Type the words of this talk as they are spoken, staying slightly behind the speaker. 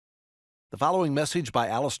The following message by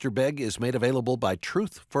Alistair Begg is made available by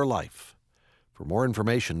Truth for Life. For more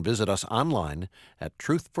information, visit us online at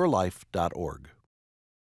truthforlife.org.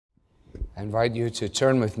 I invite you to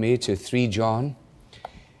turn with me to 3 John.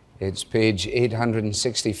 It's page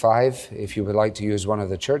 865, if you would like to use one of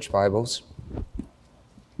the church Bibles.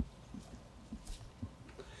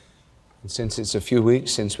 And since it's a few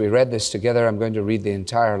weeks since we read this together, I'm going to read the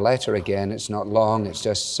entire letter again. It's not long, it's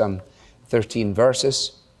just some 13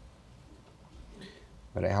 verses.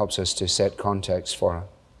 But it helps us to set context for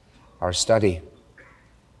our study.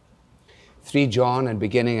 3 John, and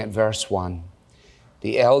beginning at verse 1.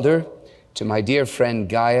 The elder, to my dear friend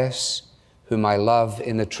Gaius, whom I love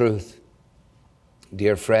in the truth.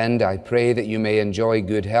 Dear friend, I pray that you may enjoy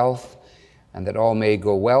good health and that all may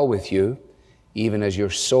go well with you, even as your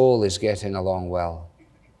soul is getting along well.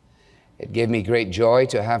 It gave me great joy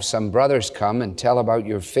to have some brothers come and tell about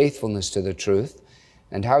your faithfulness to the truth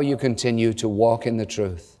and how you continue to walk in the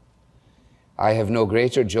truth. I have no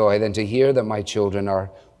greater joy than to hear that my children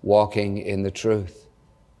are walking in the truth.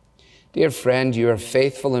 Dear friend, you are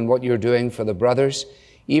faithful in what you're doing for the brothers,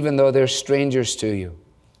 even though they're strangers to you.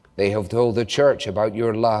 They have told the church about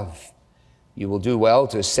your love. You will do well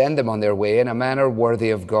to send them on their way in a manner worthy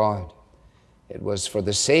of God. It was for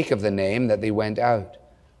the sake of the name that they went out,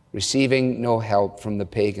 receiving no help from the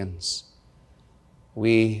pagans.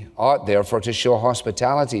 We ought therefore to show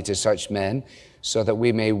hospitality to such men so that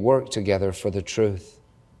we may work together for the truth.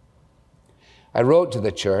 I wrote to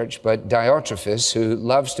the church, but Diotrephes, who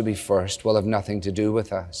loves to be first, will have nothing to do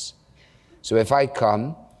with us. So if I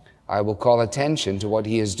come, I will call attention to what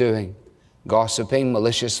he is doing, gossiping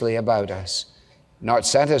maliciously about us. Not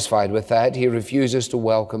satisfied with that, he refuses to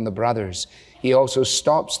welcome the brothers. He also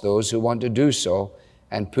stops those who want to do so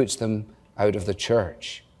and puts them out of the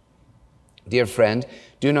church. Dear friend,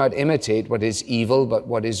 do not imitate what is evil, but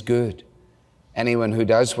what is good. Anyone who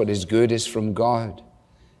does what is good is from God.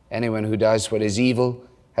 Anyone who does what is evil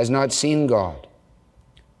has not seen God.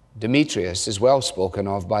 Demetrius is well spoken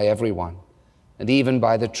of by everyone, and even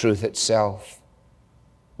by the truth itself.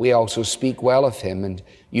 We also speak well of him, and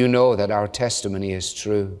you know that our testimony is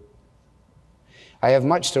true. I have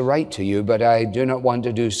much to write to you, but I do not want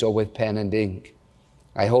to do so with pen and ink.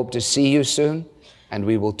 I hope to see you soon, and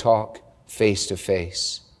we will talk face to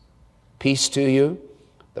face. Peace to you.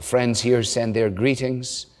 The friends here send their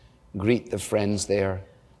greetings. Greet the friends there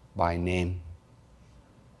by name.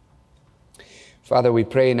 Father, we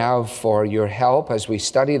pray now for your help as we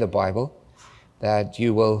study the Bible, that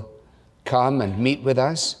you will come and meet with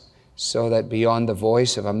us so that beyond the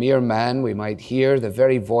voice of a mere man, we might hear the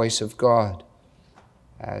very voice of God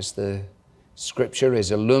as the Scripture is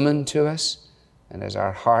illumined to us and as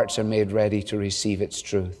our hearts are made ready to receive its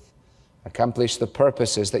truth. Accomplish the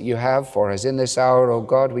purposes that you have for us in this hour, O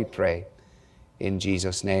God, we pray. In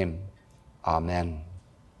Jesus' name, amen.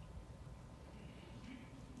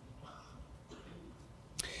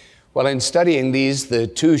 Well, in studying these, the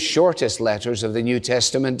two shortest letters of the New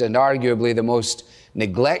Testament and arguably the most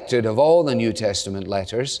neglected of all the New Testament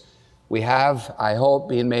letters, we have, I hope,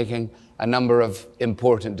 been making a number of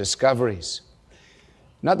important discoveries.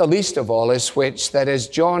 Not the least of all is which, that as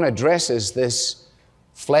John addresses this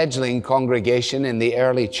fledgling congregation in the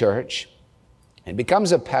early church, it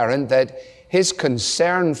becomes apparent that his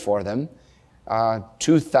concern for them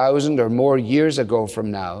 2,000 or more years ago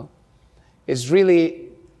from now is really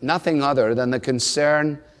nothing other than the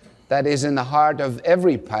concern that is in the heart of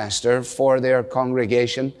every pastor for their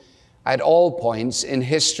congregation at all points in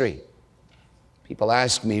history. People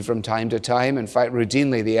ask me from time to time, in fact,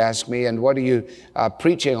 routinely they ask me, and what are you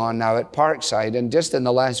preaching on now at Parkside? And just in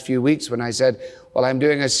the last few weeks when I said, well, I'm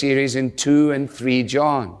doing a series in 2 and 3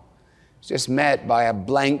 John, it's just met by a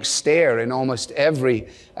blank stare in almost every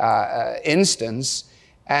instance,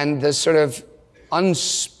 and the sort of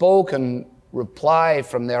unspoken reply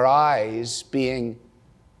from their eyes being,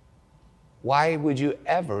 why would you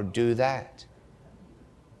ever do that?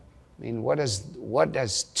 I mean, what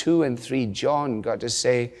does 2 and 3 John got to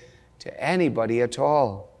say to anybody at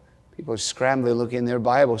all? People are scrambling looking in their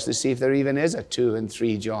Bibles to see if there even is a 2 and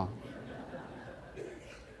 3 John.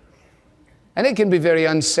 And it can be very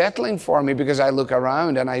unsettling for me because I look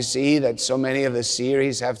around and I see that so many of the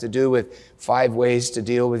series have to do with 5 ways to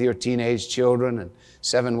deal with your teenage children and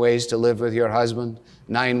 7 ways to live with your husband,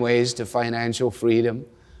 9 ways to financial freedom,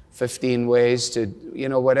 15 ways to,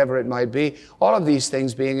 whatever it might be. All of these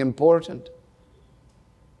things being important.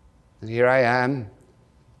 And here I am,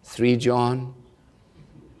 3 John.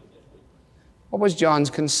 What was John's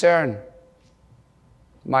concern?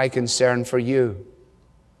 My concern for you.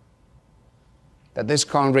 That this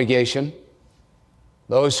congregation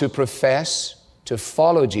Those who profess to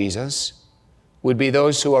follow Jesus would be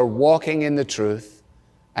those who are walking in the truth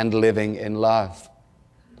and living in love.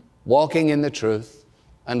 Walking in the truth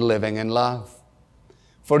and living in love.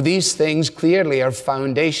 For these things clearly are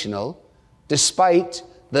foundational, despite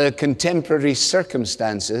the contemporary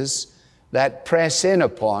circumstances that press in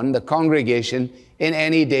upon the congregation in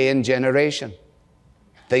any day and generation.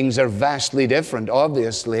 Things are vastly different,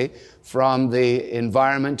 obviously, from the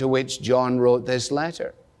environment to which John wrote this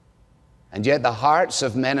letter. And yet the hearts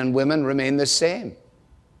of men and women remain the same.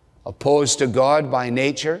 Opposed to God by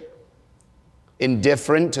nature,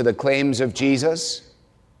 indifferent to the claims of Jesus,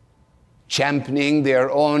 championing their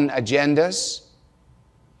own agendas,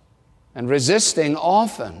 and resisting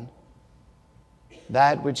often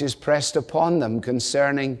that which is pressed upon them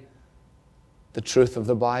concerning the truth of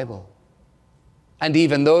the Bible. And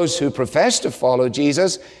even those who profess to follow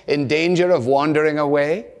Jesus in danger of wandering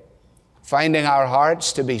away, finding our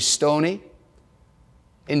hearts to be stony,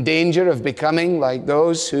 in danger of becoming like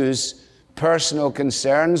those whose personal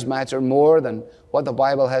concerns matter more than what the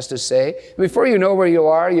Bible has to say. Before you know where you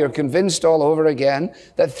are, you're convinced all over again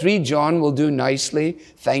that 3 John will do nicely.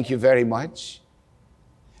 Thank you very much.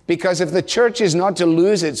 Because if the church is not to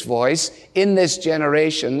lose its voice in this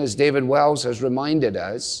generation, as David Wells has reminded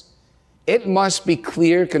us, it must be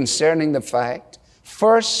clear concerning the fact,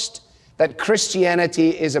 first, that Christianity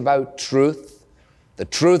is about truth, the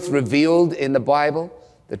truth revealed in the Bible,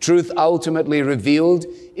 the truth ultimately revealed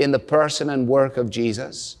in the person and work of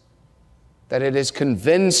Jesus. That it is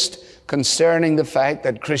convinced concerning the fact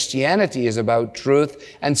that Christianity is about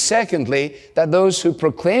truth. And secondly, that those who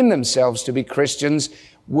proclaim themselves to be Christians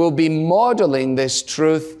will be modeling this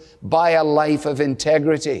truth by a life of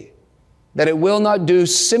integrity. That it will not do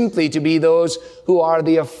simply to be those who are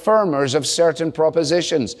the affirmers of certain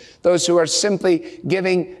propositions, those who are simply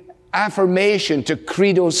giving affirmation to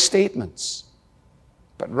credo statements,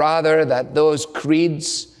 but rather that those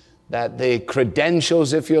creeds, that the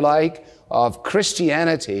credentials, if you like, of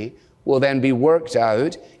Christianity will then be worked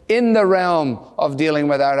out in the realm of dealing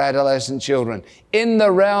with our adolescent children, in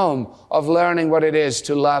the realm of learning what it is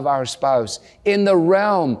to love our spouse, in the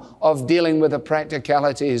realm of dealing with the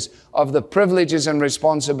practicalities of the privileges and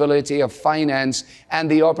responsibility of finance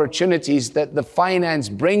and the opportunities that the finance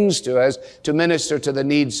brings to us to minister to the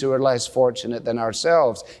needs who are less fortunate than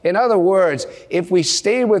ourselves. In other words, if we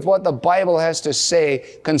stay with what the Bible has to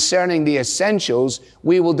say concerning the essentials,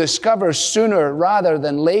 we will discover sooner rather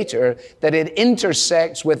than later that it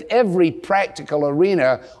intersects with every practical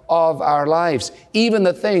arena of our lives, even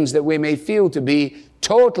the things that we may feel to be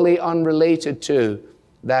totally unrelated to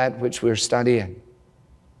that which we're studying.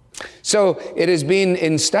 So it has been,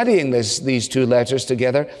 in studying these 2 letters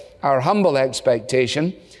together, our humble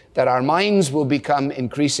expectation that our minds will become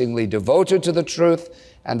increasingly devoted to the truth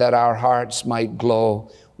and that our hearts might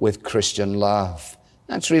glow with Christian love.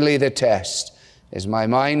 That's really the test. Is my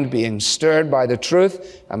mind being stirred by the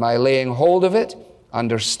truth? Am I laying hold of it,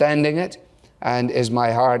 understanding it? And is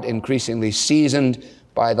my heart increasingly seasoned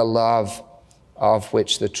by the love of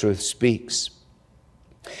which the truth speaks?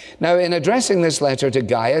 Now, in addressing this letter to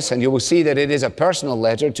Gaius, and you will see that it is a personal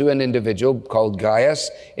letter to an individual called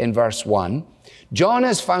Gaius in verse 1, John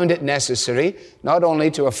has found it necessary not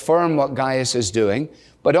only to affirm what Gaius is doing,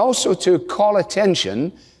 but also to call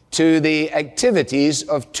attention to the activities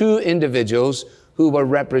of 2 individuals who were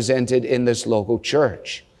represented in this local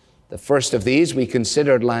church. The first of these we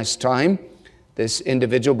considered last time, this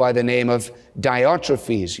individual by the name of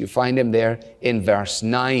Diotrephes. You find him there in verse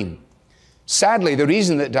 9. Sadly, the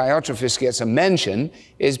reason that Diotrephes gets a mention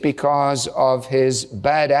is because of his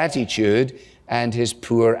bad attitude and his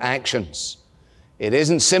poor actions. It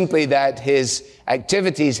isn't simply that his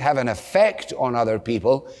activities have an effect on other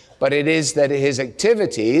people, but it is that his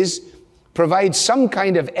activities provide some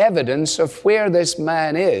kind of evidence of where this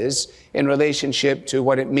man is in relationship to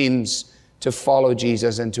what it means to follow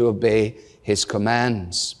Jesus and to obey his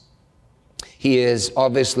commands. He is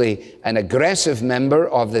obviously an aggressive member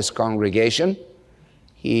of this congregation.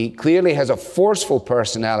 He clearly has a forceful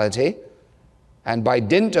personality, and by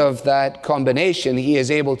dint of that combination, he is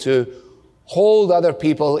able to hold other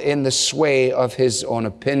people in the sway of his own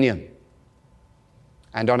opinion.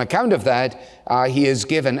 And on account of that, he is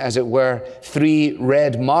given, as it were, 3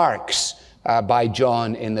 red marks by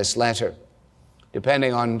John in this letter.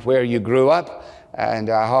 Depending on where you grew up and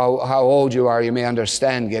how old you are, you may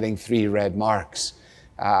understand getting 3 red marks.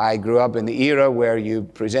 I grew up in the era where you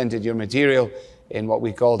presented your material in what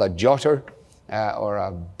we called a jotter or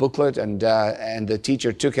a booklet, and the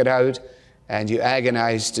teacher took it out, and you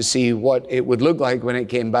agonized to see what it would look like when it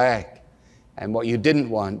came back. And what you didn't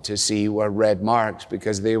want to see were red marks,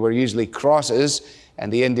 because they were usually crosses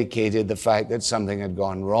and they indicated the fact that something had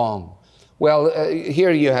gone wrong. Well,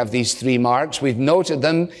 here you have these 3 marks. We've noted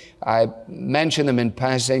them. I mentioned them in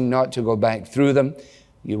passing, not to go back through them.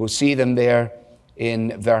 You will see them there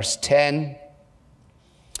in verse 10.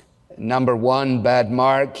 Number 1, bad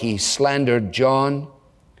mark, he slandered John.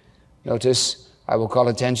 Notice, I will call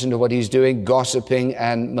attention to what he's doing, gossiping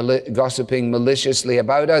maliciously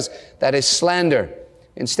about us. That is slander.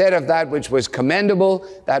 Instead of that which was commendable,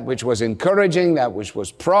 that which was encouraging, that which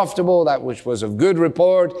was profitable, that which was of good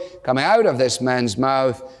report coming out of this man's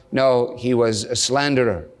mouth, no, he was a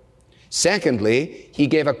slanderer. Secondly, he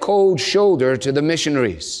gave a cold shoulder to the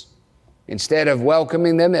missionaries. Instead of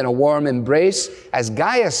welcoming them in a warm embrace, as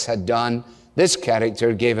Gaius had done, this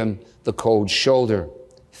character gave him the cold shoulder.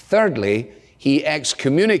 Thirdly, he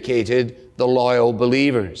excommunicated the loyal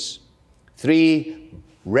believers. 3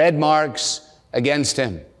 red marks against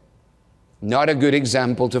him. Not a good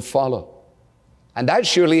example to follow. And that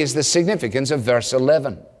surely is the significance of verse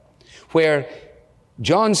 11, where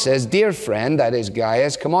John says, dear friend, that is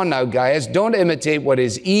Gaius, come on now, Gaius, don't imitate what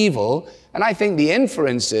is evil. And I think the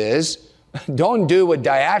inference is, don't do what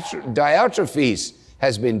Diotrephes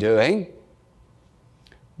has been doing,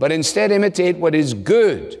 but instead imitate what is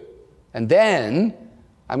good. And then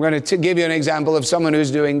I'm going to give you an example of someone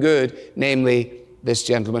who's doing good, namely this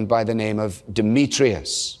gentleman by the name of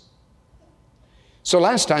Demetrius. So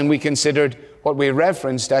last time we considered what we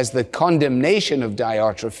referenced as the condemnation of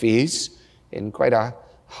Diotrephes in quite a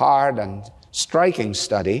hard and striking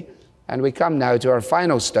study. And we come now to our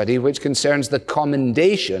final study, which concerns the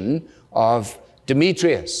commendation of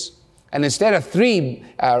Demetrius. And instead of 3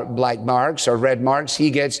 black marks or red marks,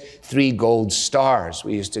 he gets 3 gold stars.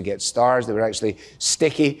 We used to get stars. They were actually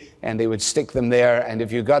sticky, and they would stick them there. And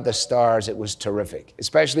if you got the stars, it was terrific.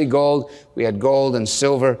 Especially gold. We had gold and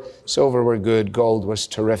silver. Silver were good. Gold was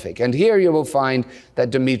terrific. And here you will find that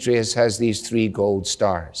Demetrius has these 3 gold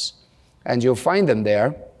stars. And you'll find them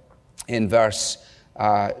there in verse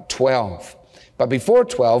 12. But before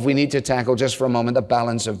 12, we need to tackle just for a moment the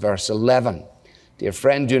balance of verse 11. Dear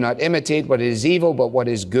friend, do not imitate what is evil, but what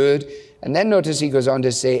is good. And then notice he goes on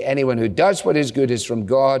to say, anyone who does what is good is from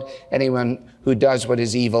God. Anyone who does what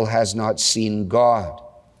is evil has not seen God.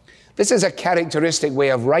 This is a characteristic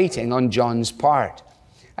way of writing on John's part.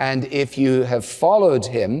 And if you have followed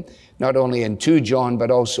him, not only in 2 John,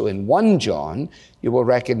 but also in 1 John, you will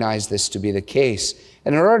recognize this to be the case.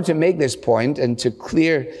 And in order to make this point and to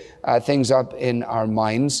clear things up in our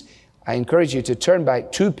minds, I encourage you to turn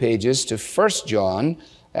back 2 pages to 1 John,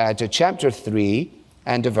 to chapter 3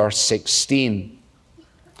 and to verse 16.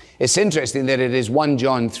 It's interesting that it is 1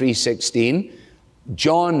 John 3:16.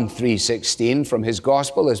 John 3:16 from his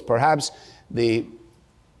gospel is perhaps the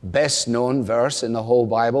best known verse in the whole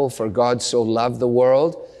Bible. For God so loved the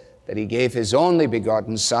world that he gave his only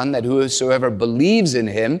begotten Son, that whosoever believes in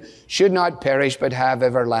him should not perish but have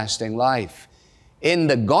everlasting life. In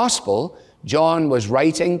the gospel, John was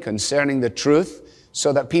writing concerning the truth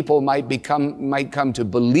so that people might come to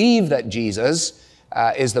believe that Jesus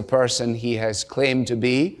is the person he has claimed to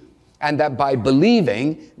be, and that by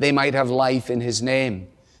believing they might have life in his name.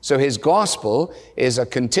 So his gospel is a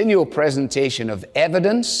continual presentation of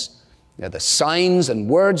evidence, the signs and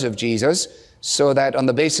words of Jesus, so that on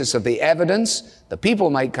the basis of the evidence, the people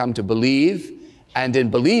might come to believe, and in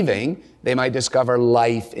believing, they might discover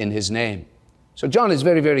life in his name. So John is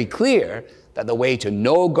very, very clear that the way to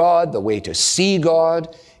know God, the way to see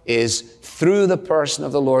God, is through the person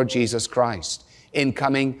of the Lord Jesus Christ, in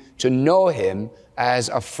coming to know him as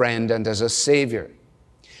a friend and as a Savior.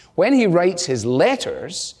 When he writes his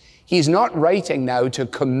letters, he's not writing now to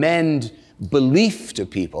commend belief to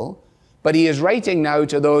people, but he is writing now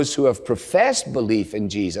to those who have professed belief in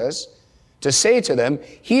Jesus, to say to them,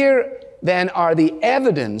 here then are the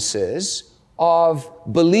evidences of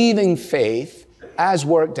believing faith as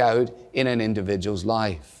worked out in an individual's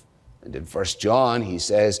life. And in 1 John, he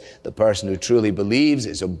says, the person who truly believes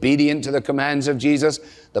is obedient to the commands of Jesus.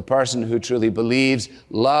 The person who truly believes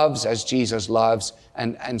loves as Jesus loves,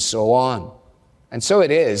 and so on. And so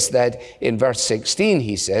it is that in verse 16,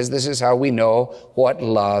 he says, this is how we know what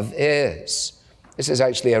love is. This is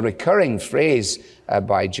actually a recurring phrase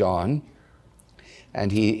by John,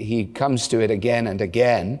 and he comes to it again and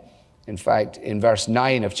again. In fact, in verse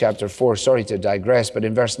 9 of chapter 4, sorry to digress, but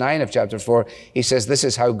in verse 9 of chapter 4, he says, this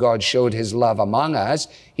is how God showed his love among us.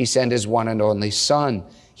 He sent his one and only Son.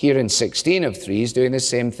 Here in 16 of 3, he's doing the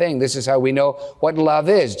same thing. This is how we know what love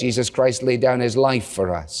is. Jesus Christ laid down his life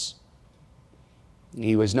for us.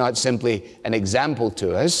 He was not simply an example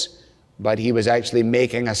to us, but he was actually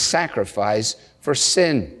making a sacrifice for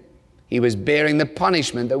sin. He was bearing the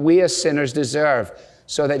punishment that we as sinners deserve,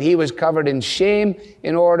 so that he was covered in shame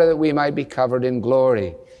in order that we might be covered in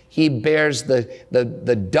glory. He bears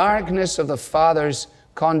the darkness of the Father's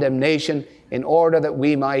condemnation in order that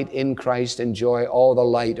we might in Christ enjoy all the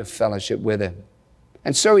light of fellowship with him.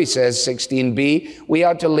 And so he says, 16b, we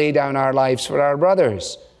ought to lay down our lives for our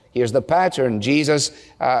brothers. Here's the pattern. Jesus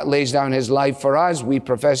lays down his life for us. We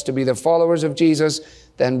profess to be the followers of Jesus,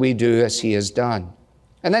 then we do as he has done.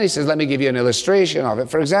 And then he says, let me give you an illustration of it.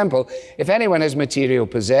 For example, if anyone has material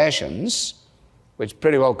possessions, which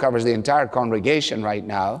pretty well covers the entire congregation right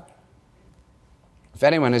now, if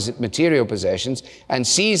anyone has material possessions and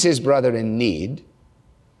sees his brother in need,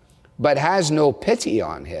 but has no pity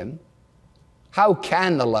on him, how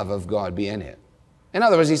can the love of God be in him? In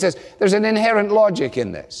other words, he says, there's an inherent logic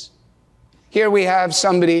in this. Here we have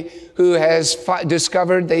somebody who has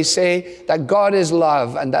discovered, they say, that God is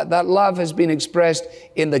love, and that love has been expressed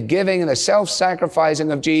in the giving and the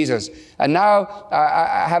self-sacrificing of Jesus. And now,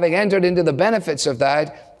 having entered into the benefits of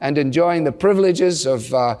that and enjoying the privileges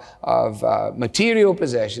of material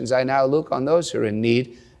possessions, I now look on those who are in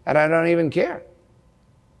need, and I don't even care.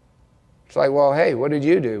 It's like, well, hey, what did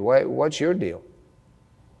you do? What's your deal?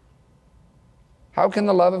 How can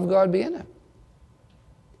the love of God be in him?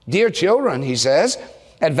 Dear children, he says,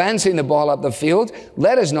 advancing the ball up the field,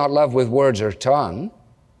 let us not love with words or tongue,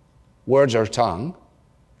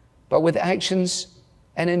 but with actions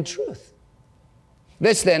and in truth.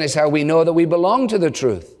 This then is how we know that we belong to the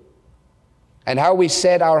truth, and how we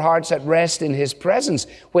set our hearts at rest in his presence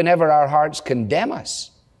whenever our hearts condemn us.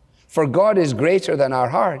 For God is greater than our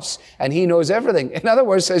hearts, and he knows everything. In other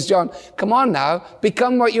words, says John, come on now,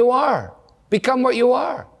 become what you are. Become what you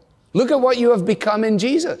are. Look at what you have become in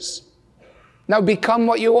Jesus. Now become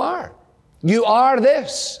what you are. You are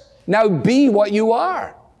this. Now be what you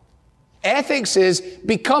are. Ethics is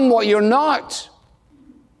become what you're not.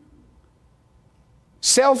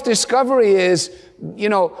 Self-discovery is,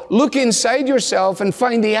 look inside yourself and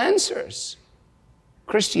find the answers.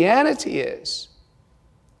 Christianity is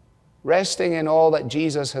resting in all that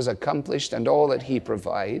Jesus has accomplished and all that he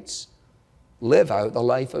provides. Live out the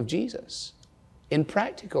life of Jesus in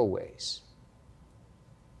practical ways.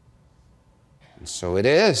 And so it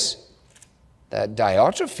is that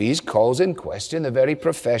Diotrephes calls in question the very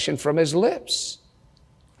profession from his lips.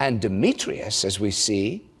 And Demetrius, as we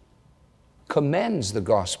see, commends the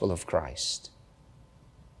gospel of Christ.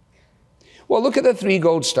 Well, look at the 3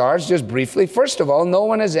 gold stars just briefly. First of all, no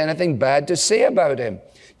one has anything bad to say about him.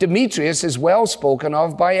 Demetrius is well spoken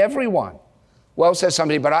of by everyone. Well, says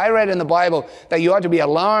somebody, but I read in the Bible that you ought to be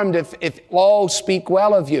alarmed if all speak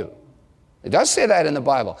well of you. It does say that in the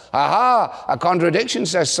Bible. Aha, a contradiction,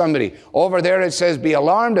 says somebody. Over there it says, be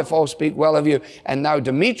alarmed if all speak well of you. And now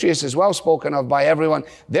Demetrius is well spoken of by everyone.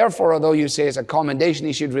 Therefore, although you say it's a commendation,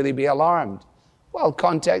 he should really be alarmed. Well,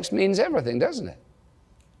 context means everything, doesn't it?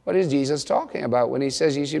 What is Jesus talking about when he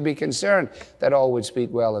says you should be concerned that all would speak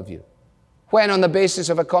well of you? When on the basis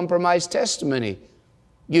of a compromised testimony,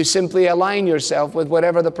 you simply align yourself with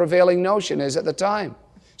whatever the prevailing notion is at the time,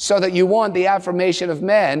 so that you want the affirmation of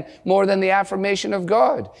men more than the affirmation of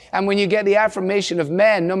God. And when you get the affirmation of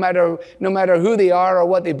men, no matter who they are or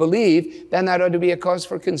what they believe, then that ought to be a cause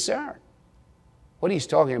for concern. What he's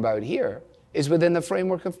talking about here is within the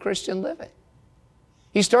framework of Christian living.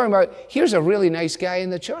 He's talking about, here's a really nice guy in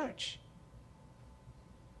the church.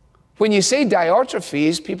 When you say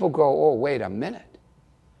Diotrephes, people go, oh, wait a minute.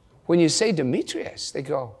 When you say Demetrius, they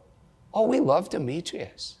go, oh, we love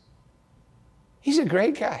Demetrius. He's a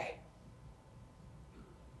great guy.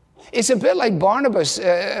 It's a bit like Barnabas,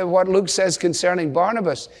 what Luke says concerning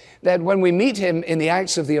Barnabas, that when we meet him in the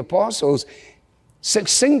Acts of the Apostles,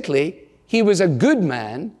 succinctly, he was a good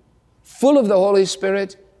man, full of the Holy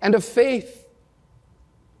Spirit and of faith.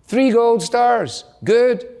 3 gold stars,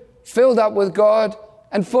 good, filled up with God,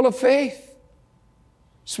 and full of faith.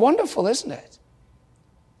 It's wonderful, isn't it?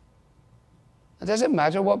 Does it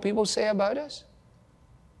matter what people say about us?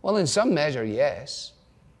 Well, in some measure, yes.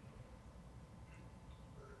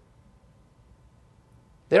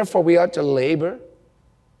 Therefore, we ought to labor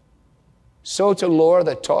so to lower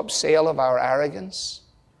the topsail of our arrogance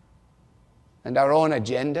and our own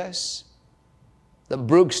agendas that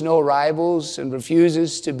brooks no rivals and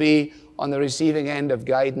refuses to be on the receiving end of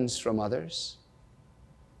guidance from others.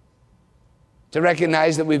 To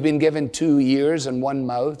recognize that we've been given 2 ears and 1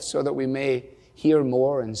 mouth so that we may hear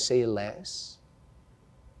more and say less.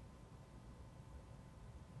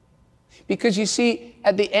 Because you see,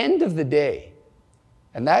 at the end of the day,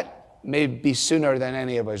 and that may be sooner than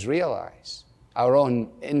any of us realize, our own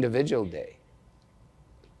individual day.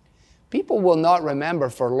 People will not remember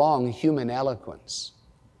for long human eloquence.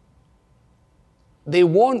 They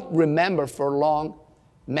won't remember for long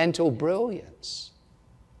mental brilliance.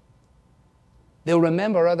 They'll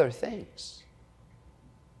remember other things.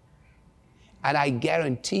 And I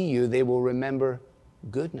guarantee you they will remember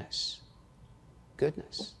goodness.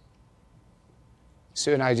 Goodness.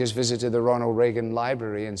 Sue and I just visited the Ronald Reagan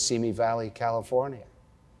Library in Simi Valley, California,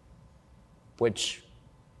 which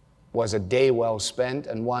was a day well spent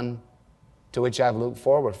and one to which I've looked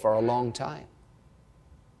forward for a long time.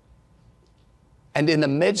 And in the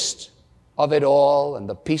midst of it all, and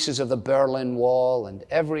the pieces of the Berlin Wall and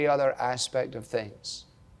every other aspect of things,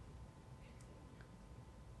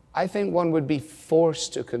 I think one would be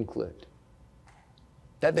forced to conclude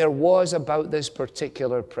that there was about this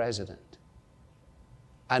particular president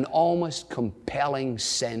an almost compelling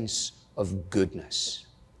sense of goodness,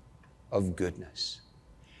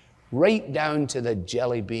 right down to the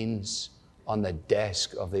jelly beans on the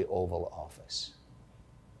desk of the Oval Office.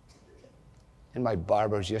 In my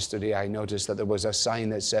barber's yesterday, I noticed that there was a sign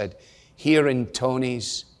that said, "Here in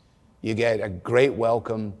Tony's, you get a great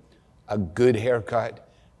welcome, a good haircut,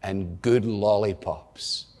 and good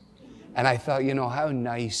lollipops." And I thought, you know, how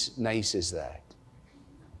nice is that?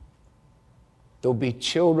 There'll be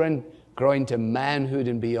children growing to manhood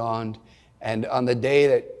and beyond, and on the day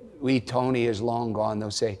that wee Tony is long gone, they'll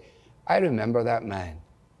say, "I remember that man.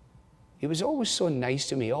 He was always so nice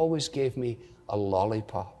to me, always gave me a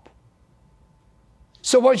lollipop."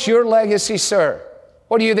 So what's your legacy, sir?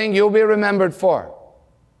 What do you think you'll be remembered for?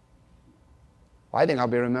 I think I'll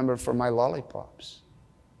be remembered for my lollipops.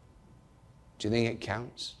 Do you think it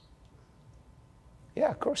counts? Yeah,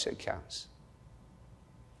 of course it counts.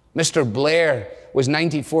 Mr. Blair was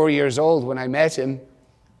 94 years old when I met him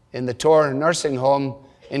in the Tor nursing home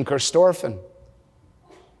in Corstorphine,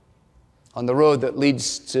 on the road that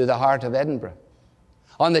leads to the heart of Edinburgh.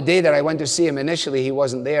 On the day that I went to see him initially, he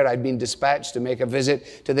wasn't there. I'd been dispatched to make a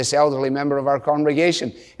visit to this elderly member of our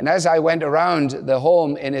congregation. And as I went around the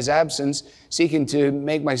home in his absence, seeking to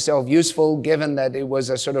make myself useful, given that it was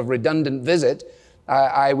a sort of redundant visit,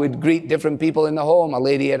 I would greet different people in the home, a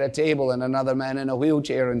lady at a table and another man in a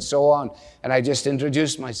wheelchair and so on. And I just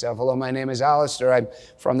introduced myself. "Hello, my name is Alistair. I'm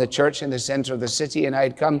from the church in the center of the city, and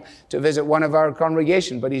I'd come to visit one of our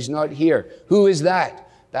congregation, but he's not here." "Who is that?"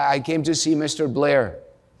 "I came to see Mr. Blair."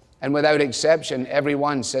 And without exception,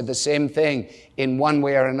 everyone said the same thing in one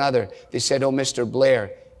way or another. They said, "Oh, Mr.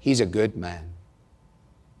 Blair, he's a good man.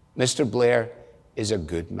 Mr. Blair is a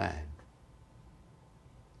good man."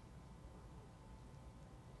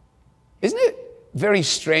 Isn't it very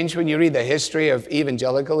strange when you read the history of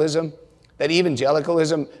evangelicalism, that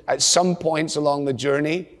evangelicalism at some points along the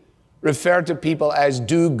journey referred to people as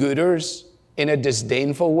do-gooders in a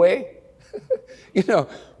disdainful way? You know,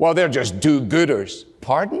 well, they're just do-gooders.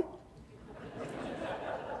 Pardon?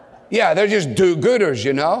 Yeah, they're just do-gooders,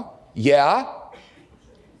 you know? Yeah.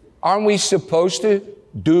 Aren't we supposed to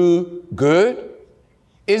do good?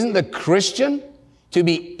 Isn't the Christian to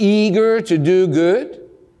be eager to do good?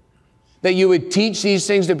 That you would teach these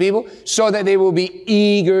things to people so that they will be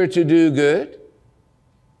eager to do good?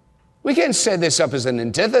 We can't set this up as an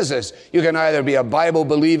antithesis. You can either be a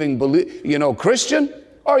Bible-believing, Christian,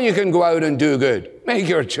 or you can go out and do good. Make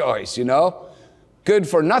your choice, you know. Good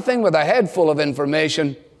for nothing with a head full of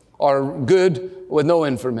information, or good with no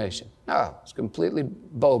information. No, it's completely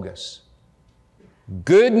bogus.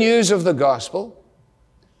 Good news of the gospel,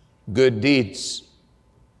 good deeds,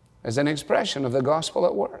 as an expression of the gospel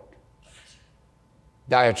at work.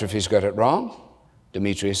 Diotrephes got it wrong.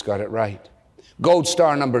 Demetrius got it right. Gold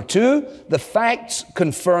star number 2, the facts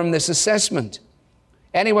confirm this assessment.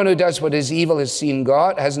 Anyone who does what is evil has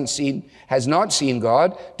not seen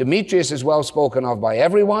God. Demetrius is well spoken of by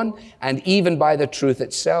everyone, and even by the truth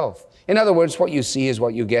itself. In other words, what you see is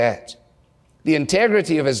what you get. The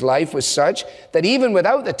integrity of his life was such that even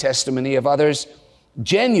without the testimony of others,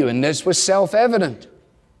 genuineness was self-evident.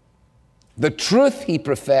 The truth he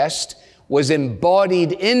professed was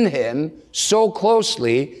embodied in him, so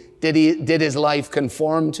closely did his life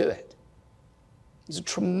conform to it. There's a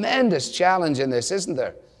tremendous challenge in this, isn't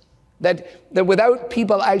there? That without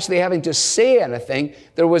people actually having to say anything,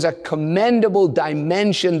 there was a commendable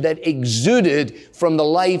dimension that exuded from the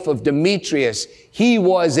life of Demetrius. He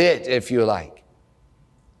was it, if you like.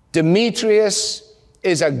 Demetrius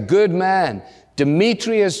is a good man.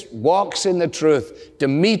 Demetrius walks in the truth.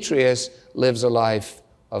 Demetrius lives a life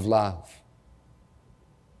of love.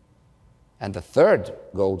 And the third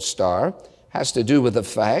gold star has to do with the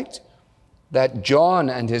fact that John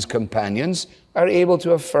and his companions are able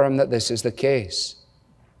to affirm that this is the case.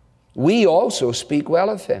 We also speak well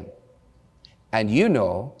of him, and you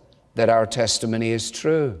know that our testimony is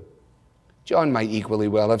true. John might equally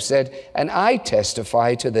well have said, and I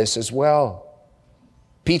testify to this as well.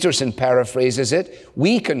 Peterson paraphrases it,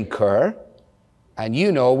 we concur, and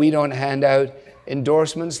you know we don't hand out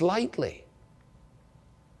endorsements lightly.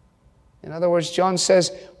 In other words, John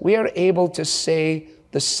says we are able to say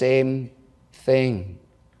the same thing.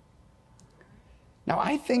 Now,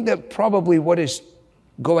 I think that probably what is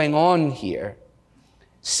going on here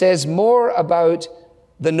says more about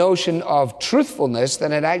the notion of truthfulness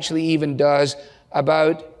than it actually even does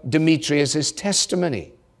about Demetrius'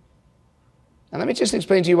 testimony. And let me just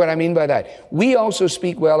explain to you what I mean by that. We also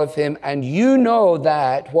speak well of him, and you know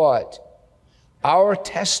that, what? Our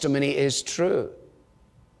testimony is true.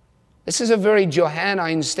 This is a very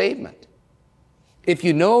Johannine statement. If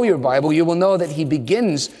you know your Bible, you will know that he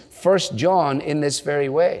begins 1 John in this very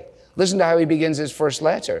way. Listen to how he begins his first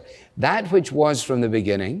letter. That which was from the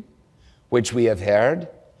beginning, which we have heard,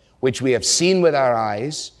 which we have seen with our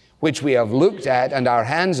eyes, which we have looked at and our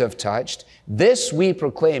hands have touched, this we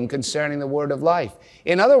proclaim concerning the word of life.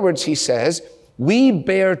 In other words, he says, we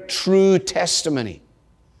bear true testimony.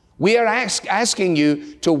 We are asking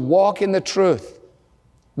you to walk in the truth.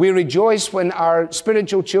 We rejoice when our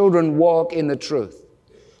spiritual children walk in the truth.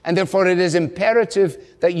 And therefore it is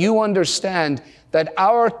imperative that you understand that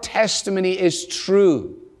our testimony is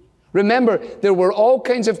true. Remember, there were all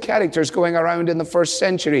kinds of characters going around in the first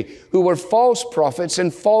century who were false prophets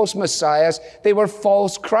and false messiahs. They were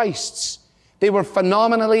false Christs. They were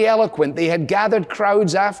phenomenally eloquent. They had gathered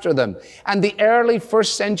crowds after them. And the early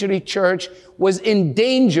first century church was in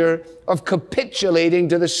danger of capitulating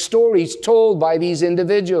to the stories told by these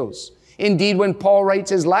individuals. Indeed, when Paul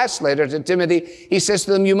writes his last letter to Timothy, he says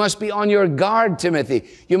to them, you must be on your guard, Timothy.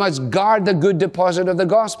 You must guard the good deposit of the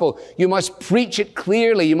gospel. You must preach it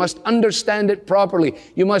clearly. You must understand it properly.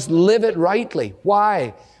 You must live it rightly.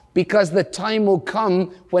 Why? Because the time will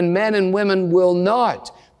come when men and women will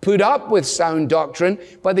not put up with sound doctrine,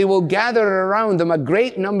 but they will gather around them a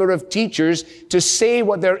great number of teachers to say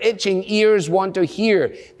what their itching ears want to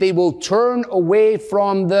hear. They will turn away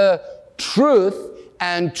from the truth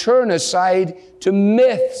and turn aside to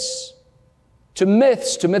myths, to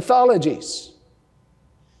mythologies.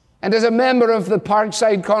 And as a member of the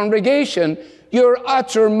Parkside congregation, your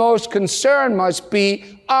uttermost concern must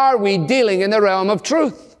be, are we dealing in the realm of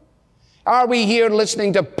truth? Are we here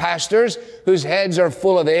listening to pastors whose heads are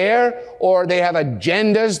full of air, or they have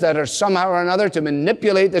agendas that are somehow or another to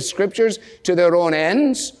manipulate the scriptures to their own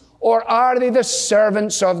ends? Or are they the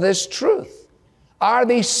servants of this truth? Are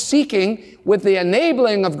they seeking, with the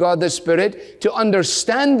enabling of God the Spirit, to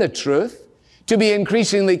understand the truth, to be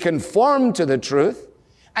increasingly conformed to the truth,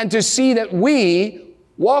 and to see that we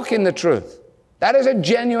walk in the truth? That is a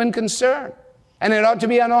genuine concern, and it ought to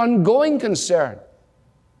be an ongoing concern.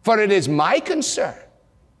 For it is my concern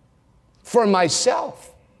for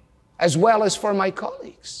myself as well as for my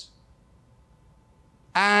colleagues.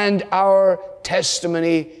 And our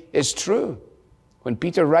testimony is true. When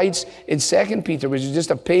Peter writes in 2 Peter, which is just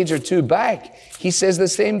a page or two back, he says the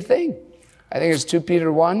same thing. I think it's 2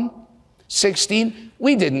 Peter 1:16.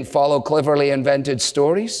 We didn't follow cleverly invented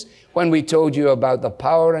stories when we told you about the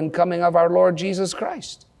power and coming of our Lord Jesus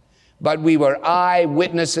Christ, but we were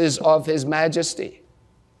eyewitnesses of his majesty.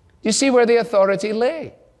 You see where the authority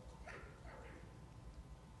lay?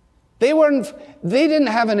 They didn't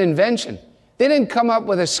have an invention. They didn't come up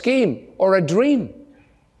with a scheme or a dream.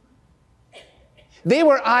 They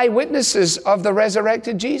were eyewitnesses of the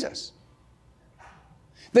resurrected Jesus.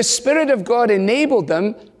 The Spirit of God enabled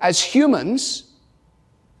them as humans,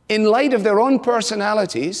 in light of their own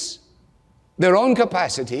personalities, their own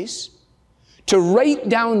capacities, to write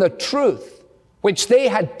down the truth which they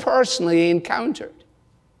had personally encountered.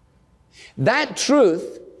 That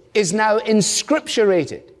truth is now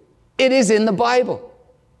inscripturated. It is in the Bible.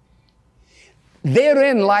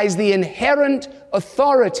 Therein lies the inherent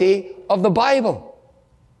authority of the Bible.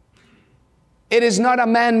 It is not a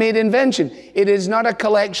man-made invention. It is not a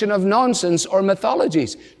collection of nonsense or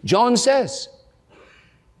mythologies. John says.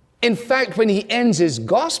 In fact, when he ends his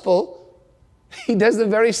gospel, he does the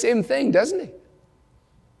very same thing, doesn't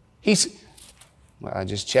he? Well, I'll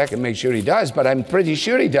just check and make sure he does, but I'm pretty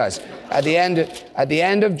sure he does. At the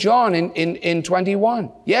end of John in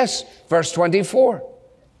 21. Yes, verse 24.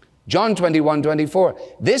 John 21:24.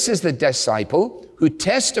 This is the disciple who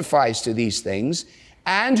testifies to these things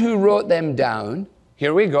and who wrote them down.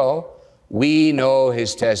 Here we go. We know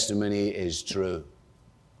his testimony is true.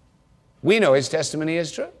 We know his testimony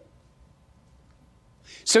is true.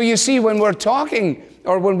 So you see, when we're talking,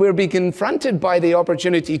 or when we're being confronted by the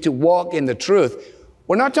opportunity to walk in the truth,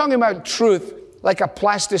 we're not talking about truth like a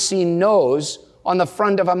plasticine nose on the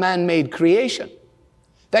front of a man-made creation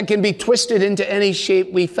that can be twisted into any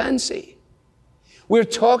shape we fancy. We're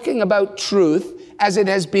talking about truth as it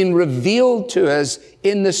has been revealed to us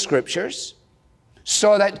in the Scriptures,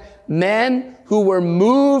 so that men who were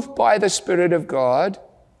moved by the Spirit of God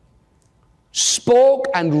spoke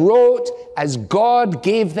and wrote as God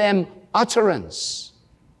gave them utterance.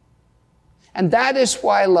 And that is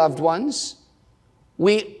why, loved ones,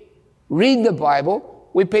 we read the Bible,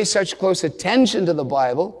 we pay such close attention to the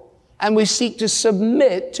Bible, and we seek to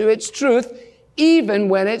submit to its truth, even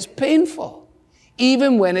when it's painful,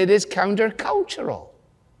 even when it is countercultural.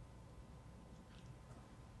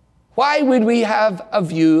 Why would we have a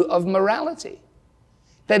view of morality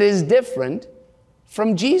that is different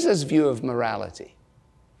from Jesus' view of morality?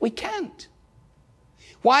 We can't.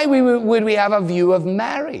 Why would we have a view of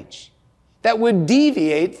marriage that would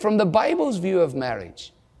deviate from the Bible's view of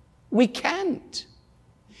marriage? We can't.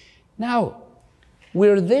 Now,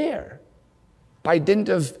 we're there by dint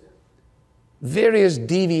of various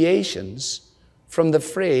deviations from the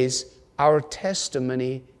phrase, our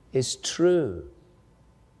testimony is true.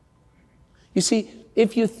 You see,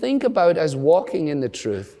 if you think about us walking in the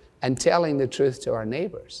truth and telling the truth to our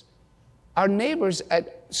neighbors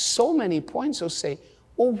at so many points will say,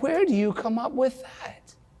 well, where do you come up with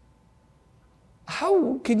that?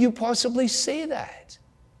 How could you possibly say that?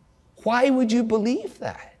 Why would you believe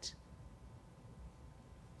that?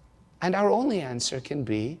 And our only answer can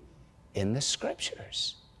be in the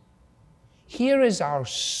Scriptures. Here is our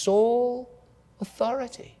sole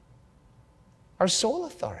authority. Our sole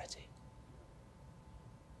authority.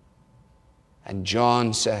 And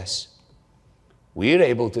John says, we're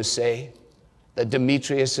able to say that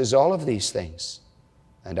Demetrius is all of these things,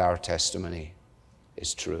 and our testimony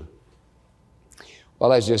is true. Well,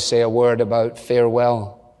 let's just say a word about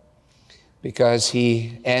farewell, because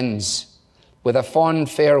he ends with a fond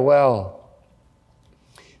farewell.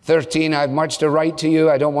 13, I have much to write to you.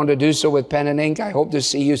 I don't want to do so with pen and ink. I hope to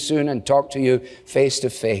see you soon and talk to you face to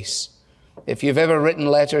face. If you've ever written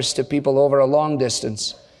letters to people over a long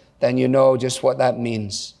distance, then you know just what that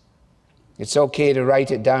means. It's okay to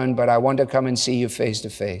write it down, but I want to come and see you face to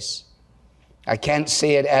face. I can't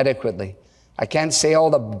say it adequately. I can't say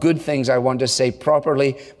all the good things I want to say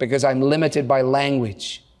properly because I'm limited by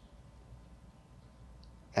language.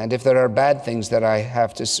 And if there are bad things that I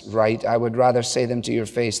have to write, I would rather say them to your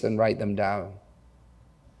face than write them down.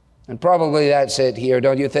 And probably that's it here,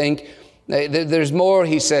 don't you think? There's more,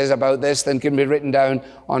 he says, about this than can be written down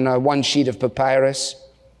on one sheet of papyrus.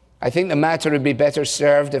 I think the matter would be better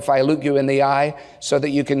served if I look you in the eye so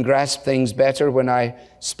that you can grasp things better when I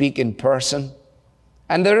speak in person.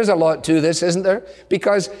 And there is a lot to this, isn't there?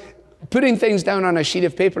 Because putting things down on a sheet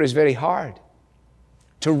of paper is very hard.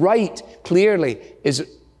 To write clearly is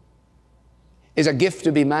a gift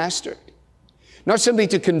to be mastered. Not simply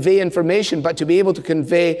to convey information, but to be able to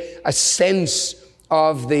convey a sense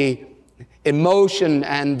of the emotion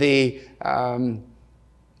and the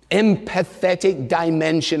empathetic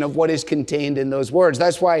dimension of what is contained in those words.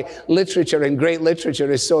 That's why literature and great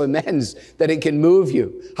literature is so immense, that it can move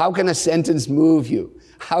you. How can a sentence move you?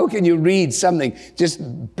 How can you read something,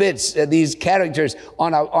 just bits, these characters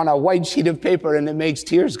on a white sheet of paper, and it makes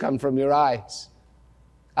tears come from your eyes?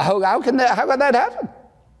 How can that happen?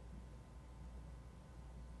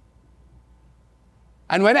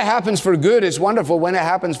 And when it happens for good, it's wonderful. When it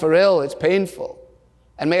happens for ill, it's painful.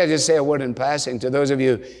 And may I just say a word in passing to those of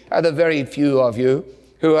you, the very few of you,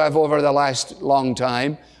 who have over the last long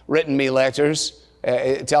time written me letters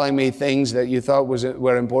telling me things that you thought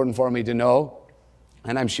were important for me to know.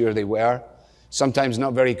 And I'm sure they were. Sometimes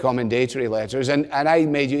not very commendatory letters. And I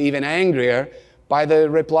made you even angrier by the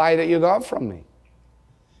reply that you got from me.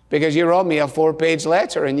 Because you wrote me a 4-page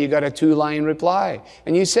letter and you got a 2-line reply.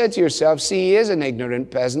 And you said to yourself, see, he is an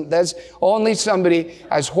ignorant peasant. That's only somebody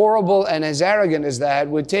as horrible and as arrogant as that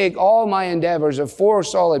would take all my endeavors of 4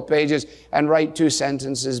 solid pages and write 2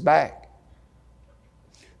 sentences back.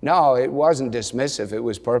 No, it wasn't dismissive. It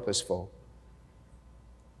was purposeful.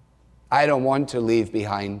 I don't want to leave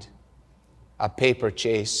behind a paper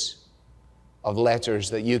chase of letters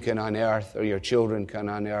that you can unearth or your children can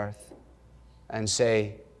unearth and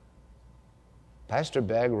say, Pastor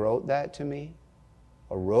Begg wrote that to me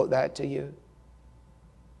or wrote that to you.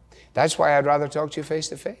 That's why I'd rather talk to you face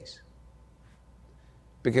to face.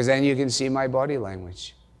 Because then you can see my body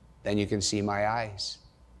language. Then you can see my eyes.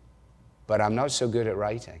 But I'm not so good at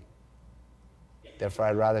writing. Therefore,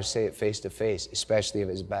 I'd rather say it face to face, especially if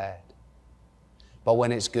it's bad. But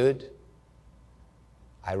when it's good,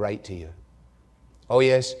 I write to you. Oh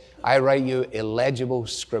yes, I write you illegible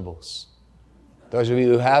scribbles. Those of you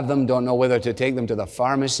who have them don't know whether to take them to the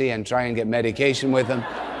pharmacy and try and get medication with them,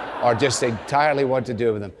 or just entirely what to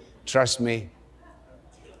do with them. Trust me,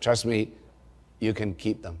 you can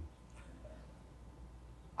keep them.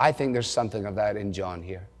 I think there's something of that in John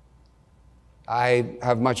here. I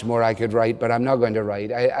have much more I could write, but I'm not going to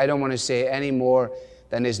write. I don't want to say any more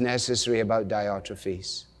than is necessary about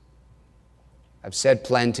Diotrephes. I've said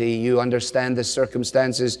plenty. You understand the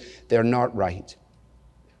circumstances. They're not right.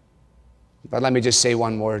 But let me just say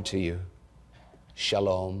one word to you.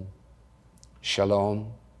 Shalom.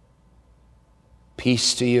 Shalom.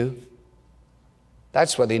 Peace to you.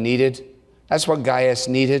 That's what they needed. That's what Gaius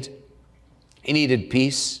needed. He needed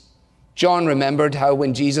peace. John remembered how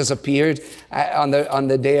when Jesus appeared on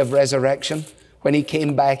the day of resurrection, when he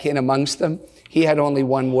came back in amongst them, he had only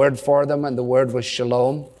one word for them, and the word was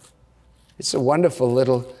shalom. It's a wonderful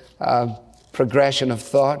little progression of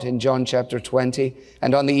thought in John chapter 20.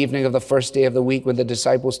 And on the evening of the first day of the week, when the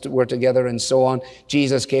disciples were together and so on,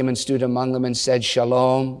 Jesus came and stood among them and said,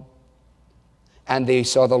 Shalom. And they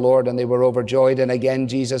saw the Lord and they were overjoyed. And again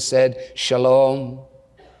Jesus said, Shalom.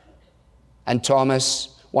 And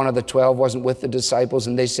Thomas, one of the 12, wasn't with the disciples,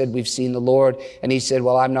 and they said, we've seen the Lord. And he said,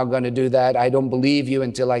 well, I'm not going to do that. I don't believe you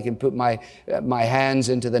until I can put my hands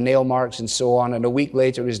into the nail marks and so on. And a week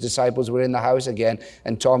later, his disciples were in the house again,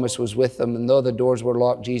 and Thomas was with them. And though the doors were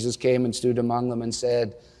locked, Jesus came and stood among them and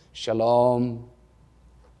said, Shalom,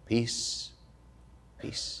 peace,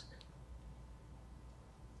 peace.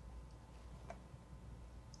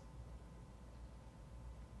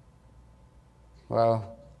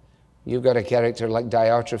 Well, you've got a character like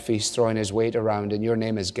Diotrephes throwing his weight around, and your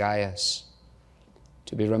name is Gaius.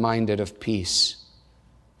 To be reminded of peace,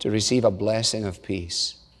 to receive a blessing of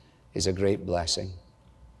peace, is a great blessing.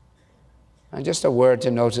 And just a word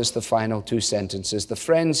to notice the final two sentences. The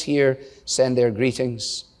friends here send their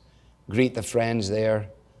greetings. Greet the friends there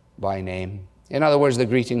by name. In other words, the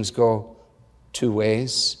greetings go two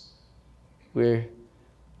ways.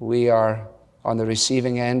 We are on the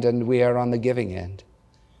receiving end and we are on the giving end.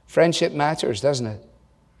 Friendship matters, doesn't it?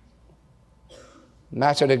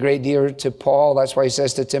 Mattered a great deal to Paul. That's why he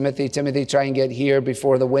says to Timothy, Timothy, try and get here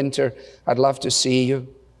before the winter. I'd love to see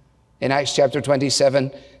you. In Acts chapter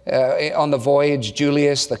 27, on the voyage,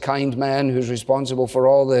 Julius, the kind man who's responsible for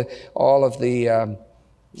all of the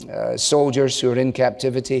soldiers who are in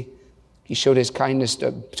captivity, he showed his kindness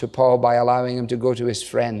to Paul by allowing him to go to his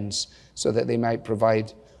friends so that they might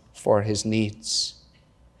provide for his needs.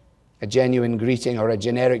 A genuine greeting or a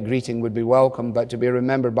generic greeting would be welcome, but to be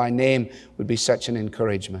remembered by name would be such an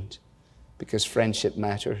encouragement, because friendship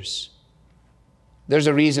matters. There's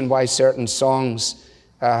a reason why certain songs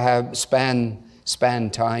span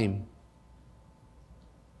time.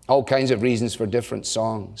 All kinds of reasons for different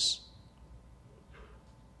songs.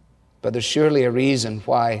 But there's surely a reason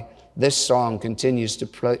why this song continues to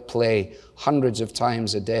play hundreds of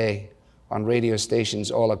times a day on radio stations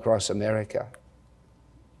all across America.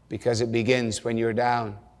 Because it begins when you're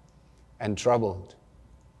down and troubled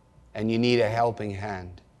and you need a helping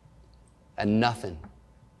hand and nothing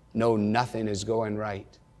is going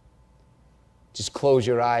right. Just close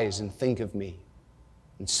your eyes and think of me,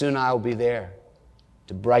 and soon I'll be there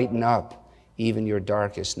to brighten up even your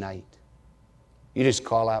darkest night. You just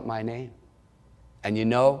call out my name, and you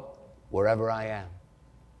know, wherever I am,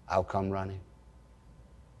 I'll come running.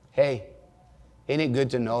 Hey, ain't it good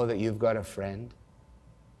to know that you've got a friend?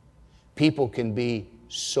 People can be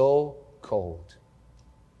so cold.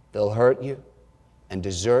 They'll hurt you and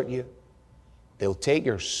desert you. They'll take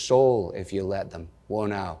your soul if you let them. Whoa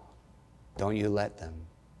now, don't you let them.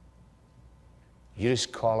 You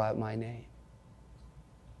just call out my name.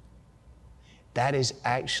 That is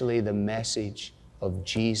actually the message of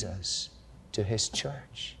Jesus to his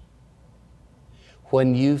church.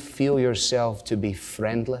 When you feel yourself to be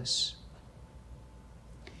friendless,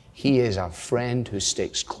 he is a friend who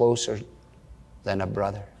sticks closer than a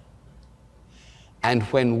brother. And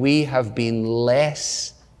when we have been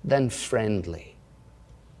less than friendly,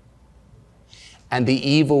 and the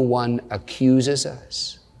evil one accuses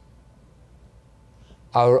us,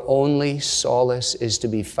 our only solace is to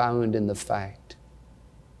be found in the fact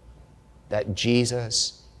that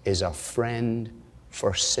Jesus is a friend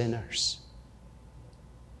for sinners.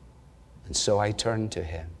 And so I turn to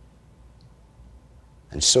him.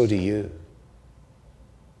 And so do you.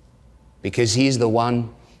 Because he's the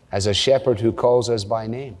one, as a shepherd, who calls us by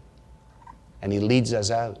name. And he leads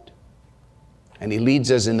us out. And he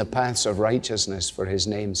leads us in the paths of righteousness for his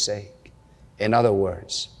name's sake. In other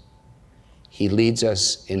words, He leads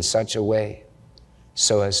us in such a way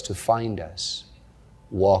so as to find us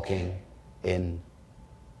walking in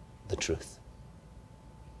the truth.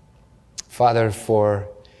 Father, for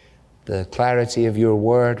the clarity of your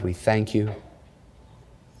word, we thank you.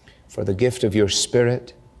 For the gift of your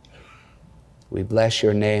Spirit, we bless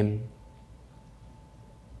your name.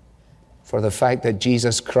 For the fact that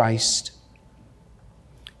Jesus Christ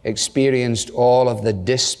experienced all of the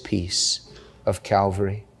dispeace of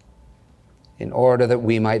Calvary in order that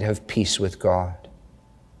we might have peace with God.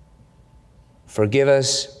 Forgive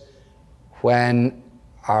us when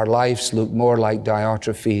our lives look more like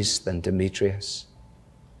Diotrephes than Demetrius.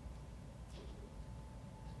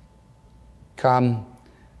 Come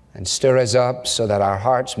and stir us up so that our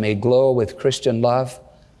hearts may glow with Christian love,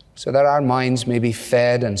 so that our minds may be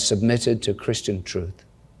fed and submitted to Christian truth.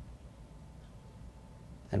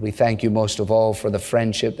 And we thank you most of all for the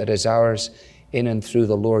friendship that is ours in and through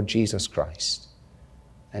the Lord Jesus Christ.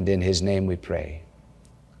 And in his name we pray.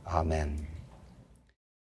 Amen.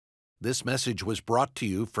 This message was brought to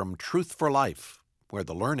you from Truth for Life, where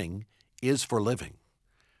the learning is for living.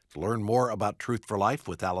 To learn more about Truth for Life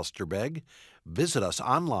with Alistair Begg, visit us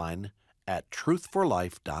online at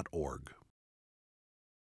truthforlife.org.